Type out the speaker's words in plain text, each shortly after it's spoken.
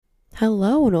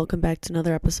Hello and welcome back to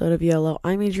another episode of YOLO.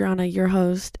 I'm Adriana, your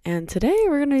host, and today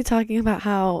we're going to be talking about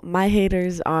how my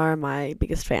haters are my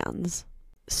biggest fans.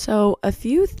 So a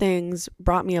few things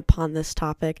brought me upon this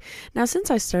topic. Now,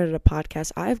 since I started a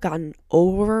podcast, I've gotten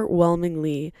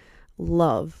overwhelming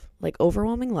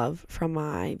love from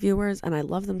my viewers, and I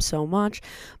love them so much.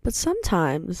 But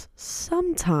sometimes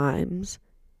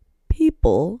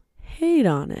people hate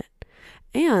on it.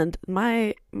 And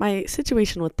my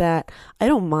situation with that, I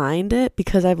don't mind it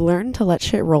because I've learned to let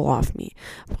shit roll off me.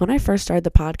 When I first started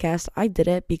the podcast, I did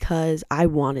it because I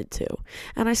wanted to.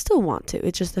 And I still want to.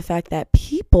 It's just the fact that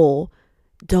people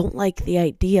don't like the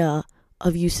idea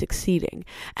of you succeeding.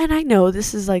 And I know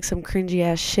this is like some cringy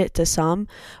ass shit to some,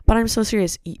 but I'm so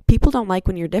serious. People don't like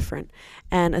when you're different.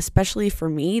 And especially for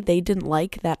me, they didn't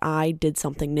like that I did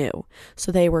something new.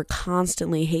 So they were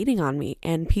constantly hating on me,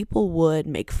 and people would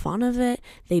make fun of it.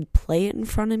 They'd play it in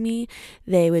front of me.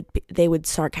 They would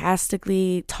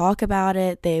sarcastically talk about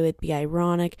it. They would be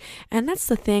ironic. And that's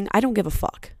the thing. I don't give a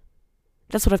fuck.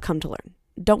 That's what I've come to learn.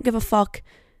 Don't give a fuck.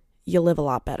 You live a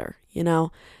lot better, you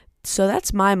know? So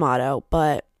that's my motto,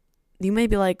 but you may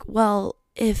be like, well,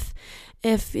 if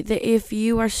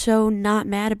you are so not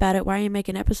mad about it, why are you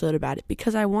making an episode about it?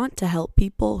 Because I want to help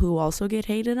people who also get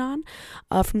hated on.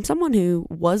 From someone who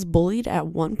was bullied at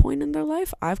one point in their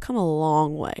life, I've come a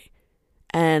long way,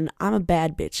 and I'm a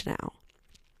bad bitch now.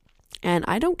 And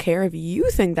I don't care if you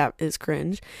think that is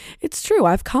cringe. It's true.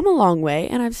 I've come a long way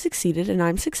and I've succeeded and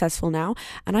I'm successful now.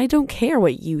 And I don't care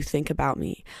what you think about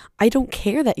me. I don't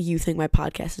care that you think my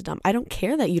podcast is dumb. I don't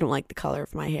care that you don't like the color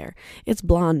of my hair. It's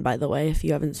blonde, by the way, if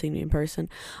you haven't seen me in person.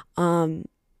 I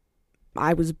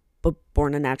was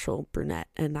born a natural brunette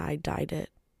and I dyed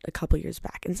it a couple years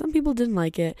back. And some people didn't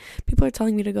like it. People are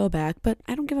telling me to go back, but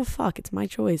I don't give a fuck. It's my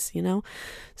choice, you know?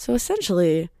 So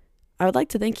essentially, I would like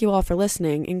to thank you all for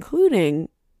listening, including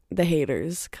the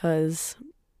haters, because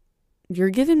you're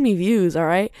giving me views, all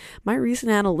right? My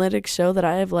recent analytics show that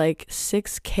I have like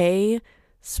 6K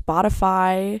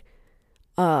Spotify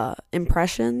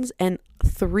impressions, and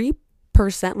 3%,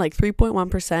 like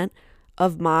 3.1%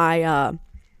 of my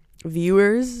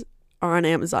viewers are on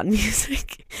Amazon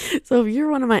Music. So if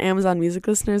you're one of my Amazon Music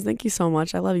listeners, thank you so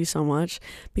much. I love you so much,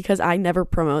 because I never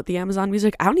promote the Amazon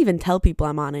Music. I don't even tell people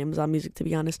I'm on Amazon Music, to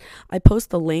be honest. I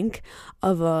post the link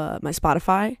of my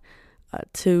Spotify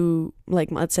to,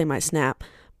 like, let's say my Snap,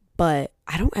 but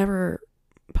I don't ever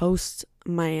post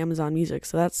my Amazon Music.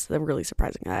 So that's really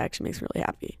surprising. That actually makes me really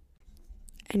happy.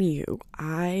 Anywho,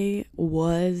 I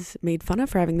was made fun of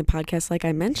for having the podcast, like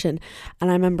I mentioned. And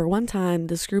I remember one time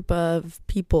this group of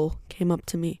people came up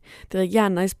to me. They're like, yeah,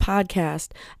 nice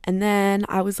podcast. And then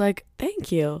I was like,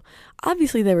 thank you.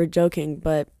 Obviously, they were joking.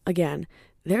 But again,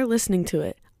 they're listening to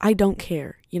it. I don't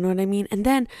care. You know what I mean? And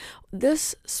then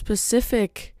this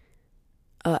specific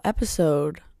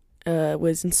episode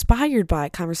was inspired by a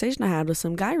conversation I had with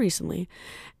some guy recently.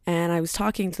 And I was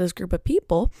talking to this group of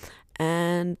people,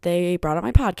 and they brought up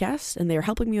my podcast and they were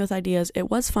helping me with ideas. It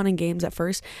was fun and games at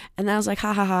first. And then I was like,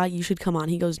 ha, you should come on.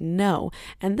 He goes, no.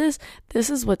 And this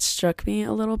is what struck me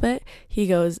a little bit. He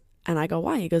goes, and I go,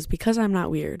 why? He goes, because I'm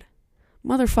not weird.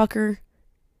 Motherfucker,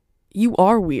 you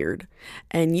are weird.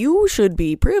 And you should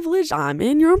be privileged. I'm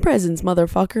in your presence,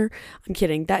 motherfucker. I'm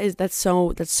kidding. That's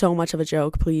so much of a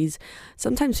joke, please.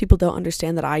 Sometimes people don't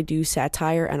understand that I do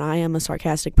satire and I am a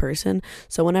sarcastic person.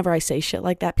 So whenever I say shit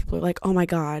like that, people are like, oh my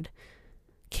God,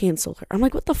 cancel her. I'm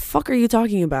like, what the fuck are you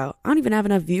talking about? I don't even have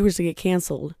enough viewers to get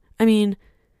canceled. I mean,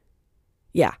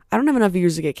 yeah, I don't have enough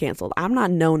viewers to get canceled. I'm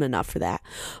not known enough for that.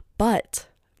 But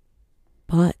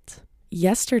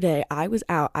yesterday I was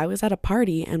at a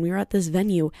party and we were at this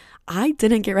venue. I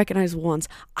didn't get recognized once.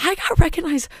 I got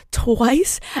recognized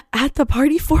twice at the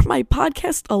party for my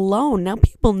podcast alone. Now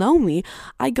people know me.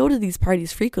 I go to these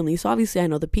parties frequently, so obviously I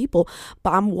know the people,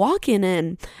 but I'm walking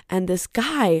in and this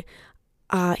guy,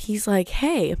 he's like,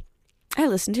 hey, I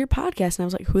listened to your podcast. And I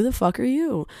was like, who the fuck are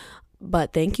you?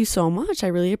 But thank you so much. I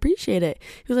really appreciate it.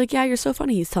 He was like, yeah, you're so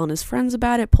funny. He's telling his friends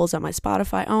about it, pulls out my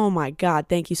Spotify. Oh my God,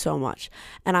 thank you so much.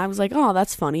 And I was like, oh,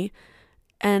 that's funny.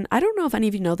 And I don't know if any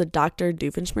of you know the Dr.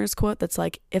 Doofenshmirtz quote that's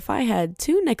like, if I had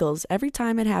 2 nickels every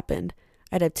time it happened,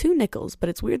 I'd have 2 nickels, but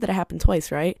it's weird that it happened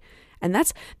twice, right? And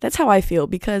that's how I feel,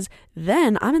 because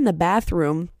then I'm in the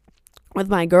bathroom with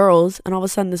my girls, and all of a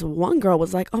sudden this one girl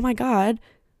was like, oh my God,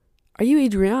 are you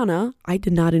Adriana? I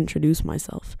did not introduce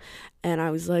myself. And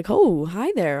I was like, oh,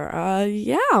 hi there.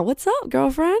 Yeah, what's up,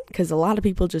 girlfriend? Because a lot of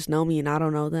people just know me and I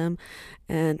don't know them.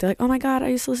 And they're like, oh my God, I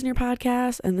used to listen to your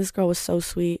podcast. And this girl was so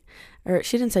sweet. Or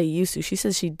she didn't say used to. She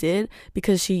says she did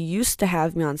because she used to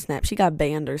have me on Snap. She got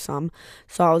banned or something.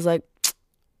 So I was like,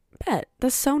 Bet.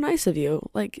 That's so nice of you.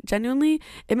 Like, genuinely,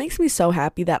 it makes me so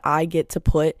happy that I get to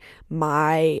put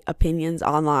my opinions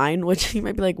online, which you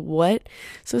might be like, what?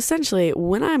 So essentially,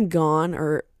 when I'm gone,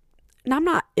 or and I'm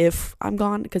not if I'm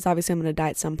gone, because obviously I'm going to die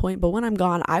at some point, but when I'm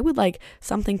gone, I would like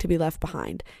something to be left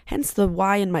behind. Hence the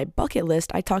why in my bucket list,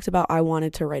 I talked about I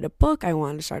wanted to write a book, I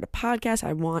wanted to start a podcast,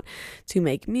 I want to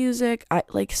make music, I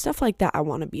like stuff like that. I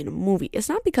want to be in a movie. It's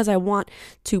not because I want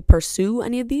to pursue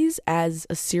any of these as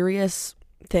a serious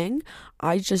thing.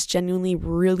 I just genuinely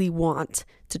really want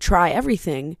to try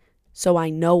everything so I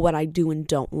know what I do and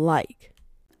don't like.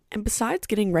 And besides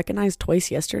getting recognized twice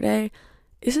yesterday,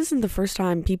 this isn't the first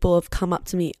time people have come up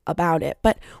to me about it.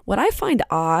 But what I find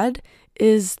odd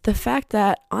is the fact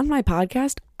that on my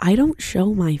podcast, I don't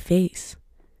show my face.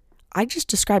 I just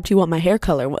described to you what my hair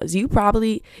color was. You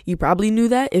probably knew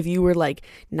that if you were like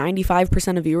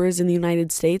 95% of viewers in the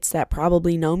United States that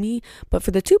probably know me. But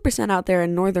for the 2% out there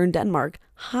in northern Denmark,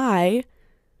 hi,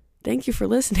 thank you for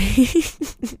listening.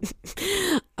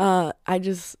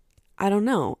 I don't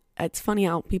know. It's funny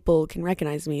how people can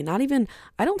recognize me.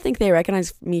 I don't think they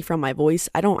recognize me from my voice.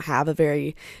 I don't have a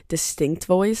very distinct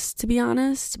voice, to be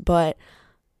honest, but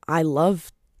I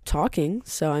love talking.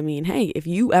 So, I mean, hey, if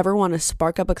you ever want to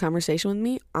spark up a conversation with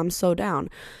me, I'm so down.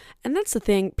 And that's the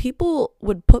thing. People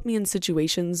would put me in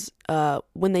situations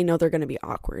when they know they're going to be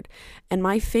awkward. And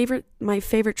my favorite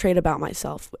trait about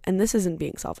myself, and this isn't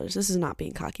being selfish, this is not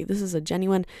being cocky, this is a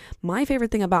genuine, my favorite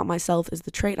thing about myself is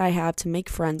the trait I have to make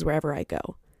friends wherever I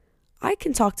go. I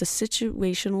can talk to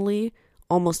situationally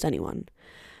almost anyone.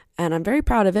 And I'm very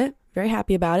proud of it, very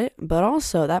happy about it. But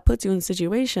also that puts you in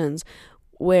situations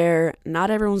where not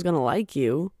everyone's going to like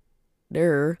you.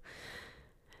 And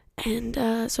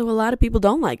so a lot of people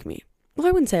don't like me. Well,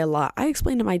 I wouldn't say a lot. I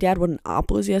explained to my dad what an op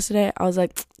was yesterday. I was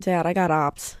like, Dad, I got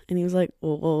ops. And he was like,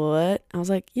 well, what? I was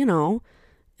like, an op,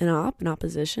 an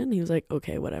opposition. He was like,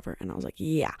 okay, whatever. And I was like,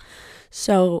 yeah.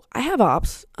 So I have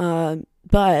ops,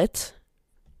 but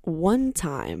one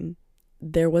time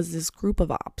there was this group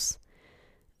of ops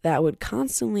that would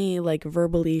constantly like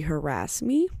verbally harass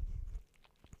me.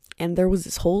 And there was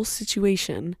this whole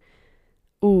situation.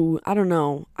 I don't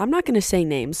know. I'm not going to say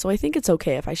names, so I think it's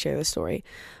okay if I share this story.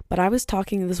 But I was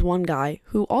talking to this one guy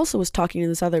who also was talking to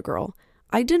this other girl.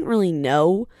 I didn't really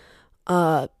know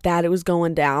that it was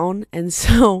going down. And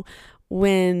so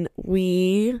when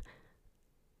we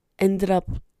ended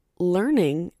up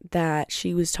learning that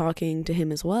she was talking to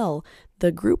him as well,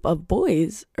 the group of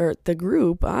boys, I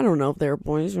don't know if they're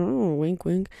boys, wink,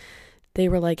 wink, they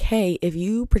were like, hey, if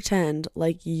you pretend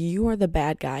like you are the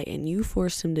bad guy and you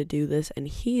forced him to do this and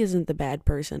he isn't the bad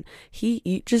person,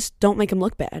 you just don't make him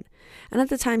look bad. And at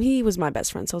the time, he was my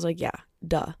best friend, so I was like, yeah,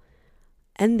 duh.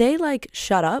 And they like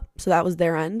shut up, so that was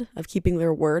their end of keeping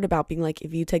their word about being like,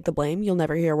 if you take the blame, you'll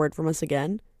never hear a word from us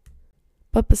again.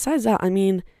 But besides that, I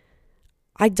mean,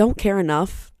 I don't care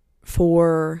enough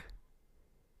for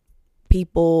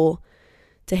people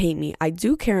to hate me. I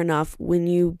do care enough when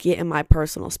you get in my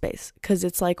personal space, because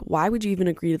it's like, why would you even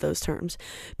agree to those terms?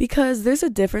 Because there's a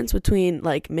difference between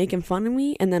like making fun of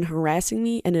me and then harassing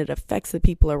me, and it affects the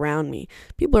people around me.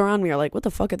 People around me are like, what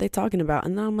the fuck are they talking about?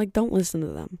 And then I'm like, don't listen to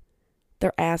them.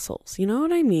 They're assholes. You know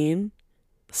what I mean?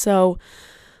 So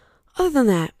other than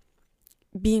that,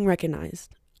 being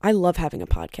recognized, I love having a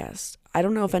podcast. I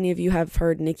don't know if any of you have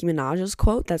heard Nicki Minaj's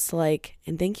quote that's like,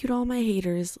 and thank you to all my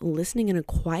haters listening in a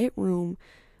quiet room,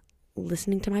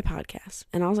 listening to my podcast.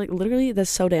 And I was like, literally,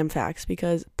 that's so damn facts,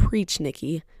 because preach,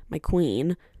 Nicki, my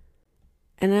queen.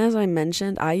 And as I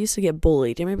mentioned, I used to get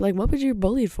bullied. You might be like, what would you get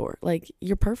bullied for? Like,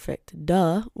 you're perfect.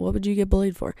 Duh. What would you get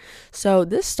bullied for? So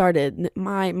this started,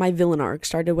 my villain arc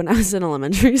started when I was in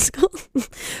elementary school.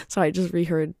 So I just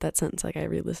reheard that sentence, like I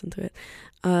re-listened to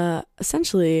it.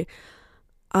 Essentially,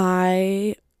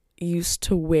 I used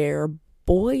to wear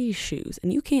boy shoes.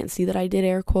 And you can't see that I did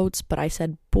air quotes, but I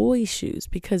said boy shoes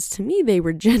because to me they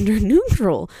were gender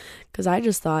neutral. Because I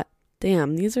just thought,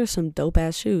 damn, these are some dope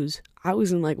ass shoes. I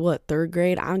was in like, what, 3rd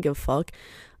grade? I don't give a fuck.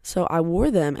 So I wore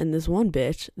them, and this one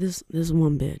bitch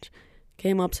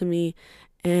came up to me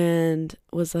and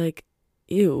was like,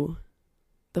 ew,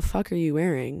 the fuck are you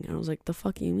wearing? And I was like, the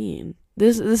fuck you mean?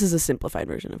 This is a simplified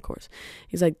version, of course.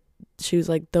 She was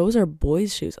like, those are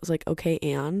boys' shoes. I was like, okay,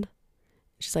 and?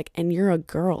 She's like, and you're a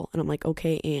girl. And I'm like,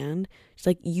 okay, and? She's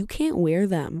like, you can't wear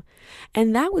them.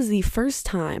 And that was the first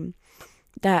time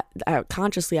that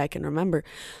consciously I can remember,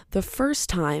 the first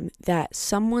time that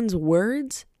someone's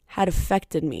words had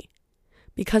affected me.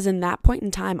 Because in that point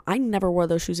in time, I never wore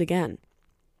those shoes again.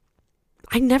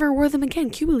 I never wore them again.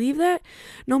 Can you believe that?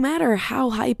 No matter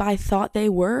how hype I thought they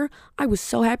were, I was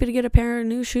so happy to get a pair of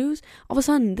new shoes. All of a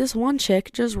sudden, this one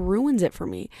chick just ruins it for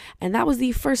me. And that was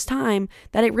the first time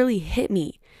that it really hit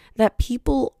me that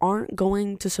people aren't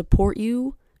going to support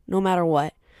you no matter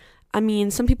what. I mean,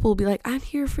 some people will be like, I'm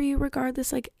here for you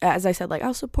regardless. Like, as I said, like,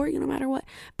 I'll support you no matter what.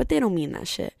 But they don't mean that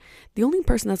shit. The only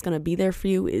person that's going to be there for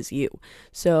you is you.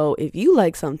 So if you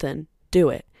like something, do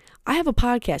it. I have a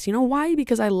podcast. You know why?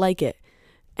 Because I like it.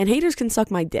 And haters can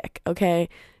suck my dick, okay?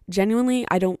 Genuinely,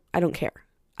 I don't care.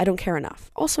 I don't care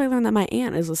enough. Also, I learned that my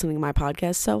aunt is listening to my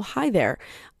podcast, so hi there.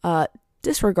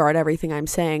 Disregard everything I'm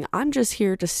saying. I'm just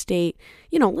here to state,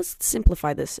 let's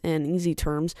simplify this in easy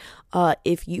terms.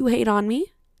 If you hate on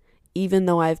me, even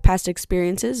though I have past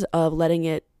experiences of letting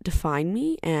it define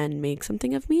me and make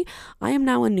something of me, I am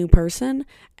now a new person,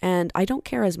 and I don't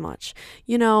care as much.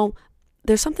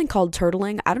 There's something called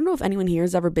turtling. I don't know if anyone here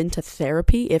has ever been to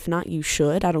therapy. If not, you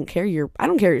should. I don't care your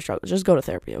struggles. Just go to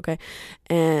therapy, okay?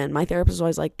 And my therapist was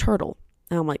always like, turtle.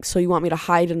 And I'm like, so you want me to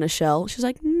hide in a shell? She's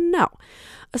like, no.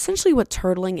 Essentially what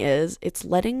turtling is, it's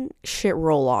letting shit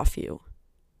roll off you.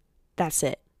 That's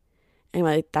it. And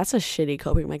I'm like, that's a shitty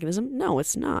coping mechanism. No,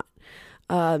 it's not.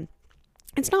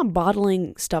 It's not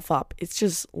bottling stuff up. It's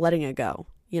just letting it go.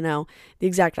 The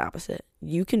exact opposite.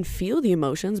 You can feel the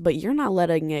emotions, but you're not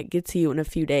letting it get to you in a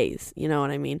few days. You know what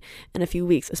I mean? In a few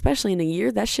weeks, especially in a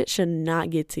year, that shit should not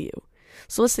get to you.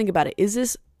 So let's think about it. Is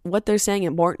this what they're saying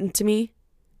important to me?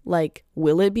 Like,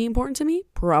 will it be important to me?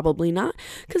 Probably not.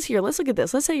 Because here, let's look at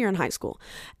this. Let's say you're in high school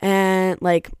and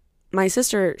like my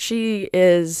sister, she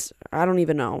is, I don't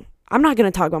even know. I'm not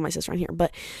going to talk about my sister on here,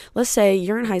 but let's say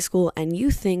you're in high school and you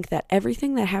think that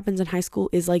everything that happens in high school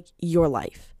is like your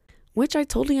life. Which I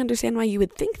totally understand why you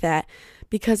would think that,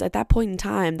 because at that point in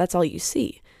time, that's all you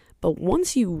see. But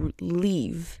once you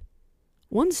leave,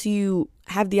 once you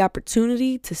have the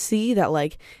opportunity to see that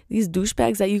like these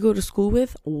douchebags that you go to school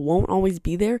with won't always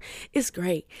be there, it's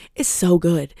great. It's so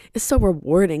good. It's so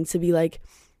rewarding to be like,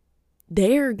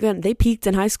 they peaked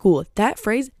in high school. That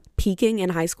phrase, peaking in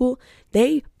high school,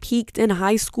 they peaked in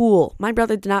high school. My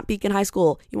brother did not peak in high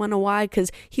school. You want to know why?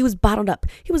 Because he was bottled up.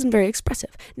 He wasn't very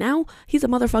expressive. Now he's a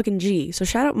motherfucking G. So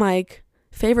shout out Mike,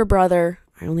 favorite brother.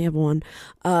 I only have one.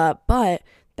 But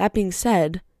that being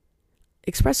said,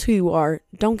 express who you are.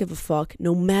 Don't give a fuck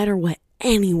no matter what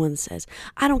anyone says.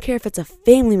 I don't care if it's a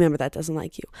family member that doesn't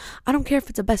like you. I don't care if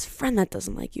it's a best friend that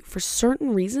doesn't like you. For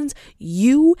certain reasons,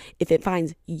 if it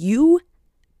finds you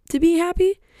to be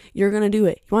happy, you're going to do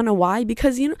it. You want to know why?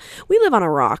 Because, we live on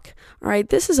a rock. All right.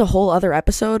 This is a whole other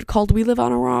episode called We Live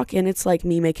on a Rock. And it's like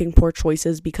me making poor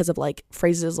choices because of like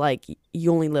phrases like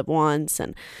you only live once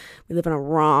and we live on a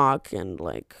rock and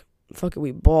like, fuck it,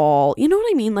 we ball. You know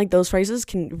what I mean? Like those phrases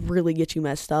can really get you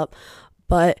messed up.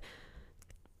 But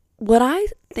what I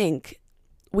think,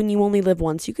 when you only live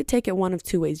once, you could take it one of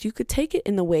two ways. You could take it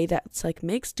in the way that's like,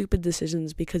 make stupid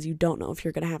decisions because you don't know if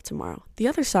you're going to have tomorrow. The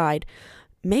other side,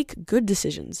 make good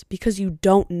decisions because you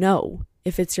don't know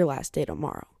if it's your last day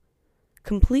tomorrow.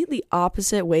 Completely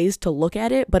opposite ways to look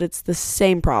at it, but it's the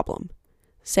same problem.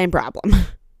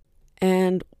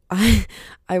 And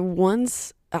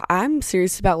I'm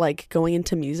serious about like going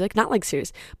into music, not like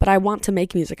serious, but I want to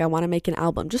make music. I want to make an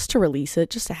album just to release it,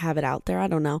 just to have it out there. I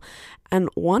don't know. And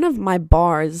one of my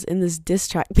bars in this diss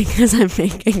track, because I'm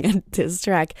making a diss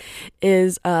track,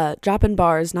 is dropping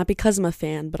bars, not because I'm a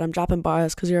fan, but I'm dropping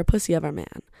bars because you're a pussy of a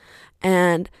man.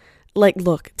 And like,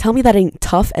 look, tell me that ain't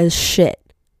tough as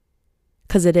shit,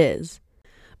 because it is.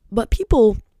 But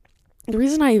the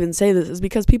reason I even say this is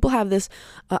because people have this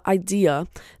idea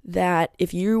that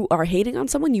if you are hating on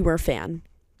someone, you are a fan.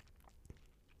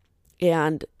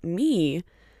 And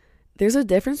there's a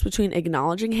difference between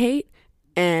acknowledging hate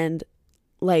and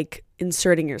like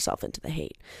inserting yourself into the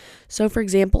hate. So for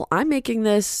example, I'm making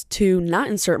this to not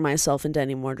insert myself into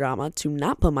any more drama, to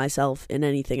not put myself in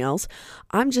anything else.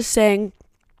 I'm just saying,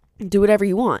 do whatever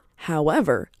you want.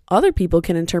 However, other people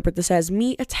can interpret this as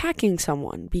me attacking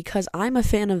someone because I'm a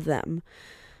fan of them.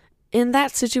 In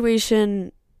that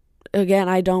situation, again,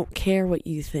 I don't care what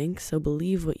you think, so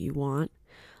believe what you want.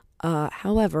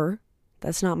 However,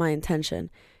 that's not my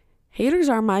intention. Haters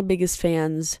are my biggest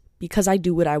fans because I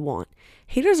do what I want.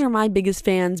 Haters are my biggest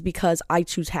fans because I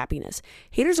choose happiness.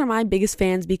 Haters are my biggest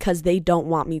fans because they don't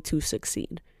want me to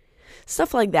succeed.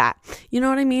 Stuff like that. You know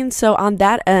what I mean? So on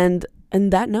that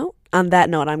note, I'm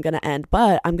going to end,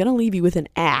 but I'm going to leave you with an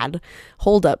ad.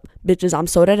 Hold up, bitches, I'm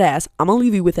so dead ass. I'm going to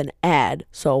leave you with an ad,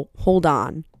 so hold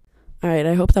on. All right,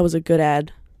 I hope that was a good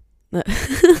ad.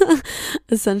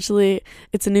 Essentially,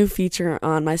 it's a new feature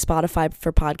on my Spotify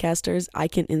for podcasters. I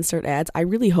can insert ads. I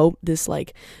really hope this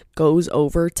like goes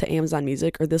over to Amazon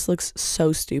Music, or this looks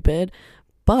so stupid.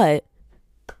 But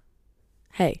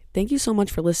hey, thank you so much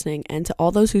for listening. And to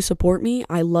all those who support me,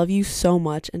 I love you so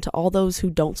much. And to all those who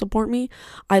don't support me,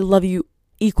 I love you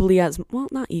equally as, well,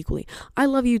 not equally. I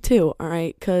love you too, all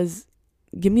right? Because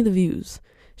give me the views.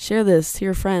 Share this to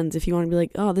your friends if you want to be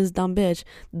like, oh, this dumb bitch.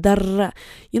 Da-da-da.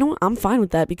 You know what? I'm fine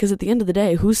with that, because at the end of the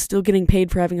day, who's still getting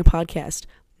paid for having a podcast?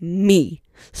 Me.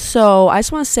 So I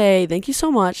just want to say thank you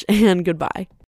so much and goodbye.